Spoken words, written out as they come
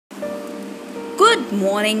Good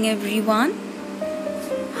morning everyone.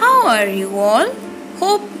 How are you all?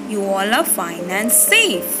 Hope you all are fine and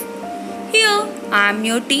safe. Here I am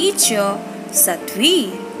your teacher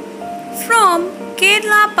Satvi from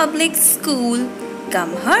Kerala Public School,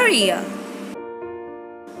 Kamharia.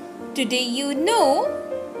 Today you know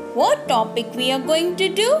what topic we are going to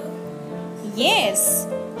do? Yes,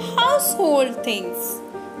 household things.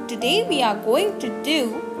 Today we are going to do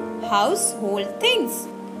household things.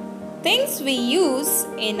 Things we use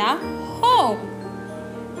in our home.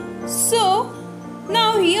 So,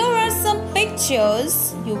 now here are some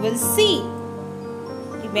pictures you will see.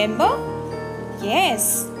 Remember?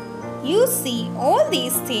 Yes, you see all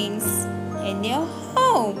these things in your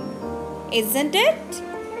home, isn't it?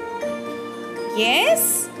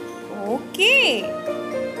 Yes? Okay.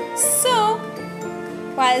 So,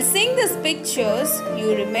 while seeing these pictures,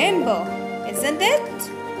 you remember, isn't it?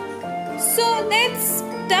 So, let's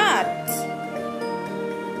start.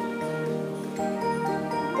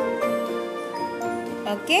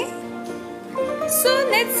 Okay? So,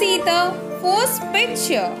 let's see the first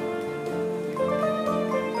picture.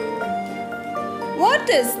 What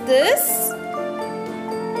is this?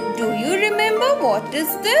 Do you remember what is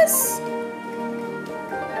this?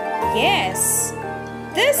 Yes,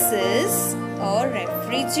 this is a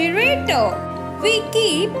refrigerator. We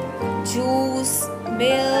keep juice,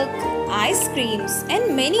 milk, ice creams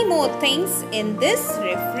and many more things in this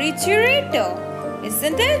refrigerator,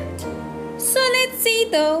 isn't it? So let's see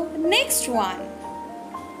the next one.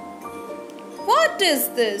 What is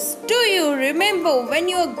this? Do you remember when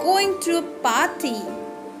you are going to a party?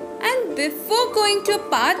 And before going to a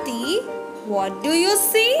party, what do you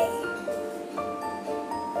see?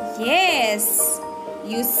 Yes,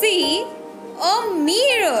 you see a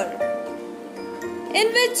mirror in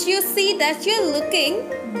which you see that you're looking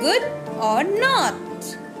good or not.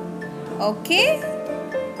 Okay?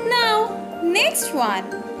 Now, next one.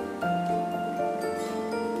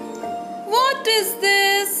 What is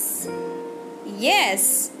this?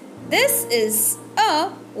 Yes, this is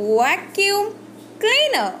a vacuum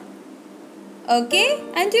cleaner. Okay,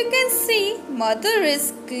 and you can see mother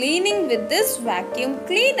is cleaning with this vacuum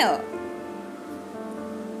cleaner.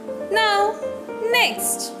 Now,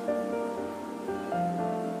 next.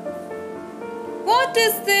 What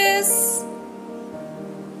is this?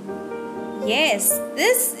 Yes,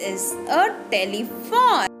 this is a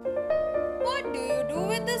telephone. What do you do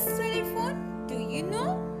with this telephone? Do you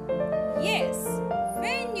know? Yes,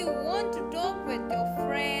 when you want to talk with your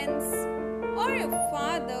friends or your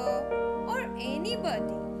father or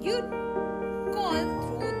anybody, you call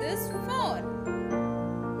through this phone.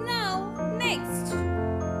 Now, next.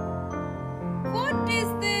 What is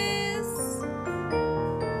this?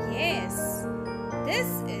 Yes, this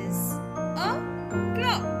is a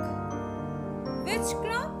clock. Which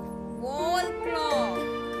clock? Wall clock.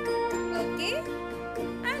 Okay?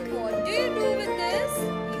 And what do you do with this?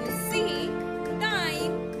 You see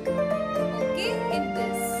time. Okay, in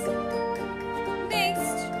this.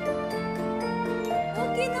 Next.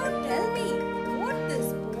 Okay, now tell me what this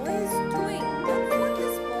boy is doing and what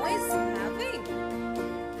this boy is having.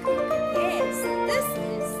 Yes, this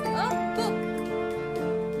is a book.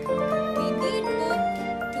 We need book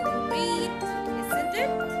to read, isn't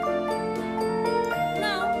it?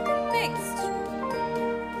 Now, next.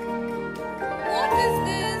 What is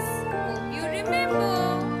this? Hope you remember.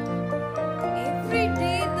 Every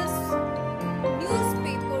day this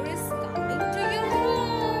newspaper is coming to your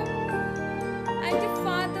home. And your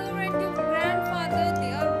father and your grandfather,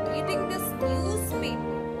 they are reading this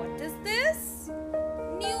newspaper. What is this?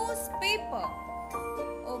 Newspaper.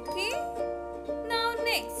 Okay? Now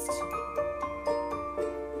next.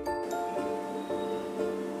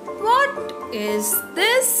 What is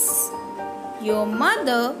this? Your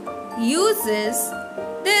mother uses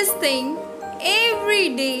this thing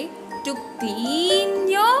every day to clean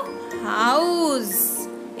your house,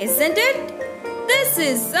 isn't it? This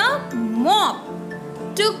is a mop.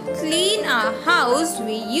 To clean our house,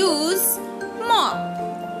 we use mop.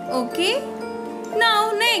 Okay?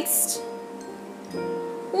 Now next.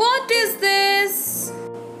 What is this?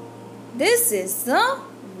 This is a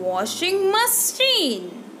washing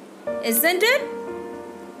machine, isn't it?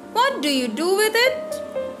 What do you do with it?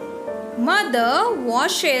 Mother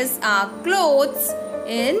washes our clothes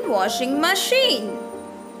in washing machine.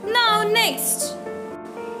 Now next.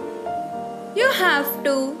 You have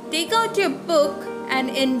to take out your book and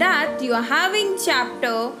in that you are having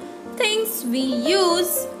chapter things we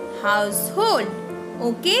use household.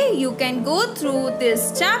 Okay, you can go through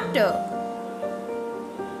this chapter.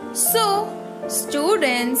 So,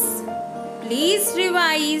 students, please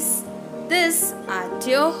revise this at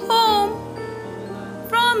your home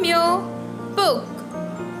from your book.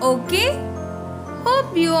 Okay?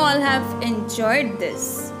 Hope you all have enjoyed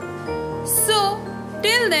this. So,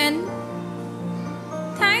 till then,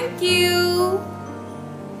 thank you.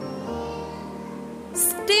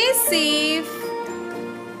 Stay safe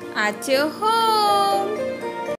at your home.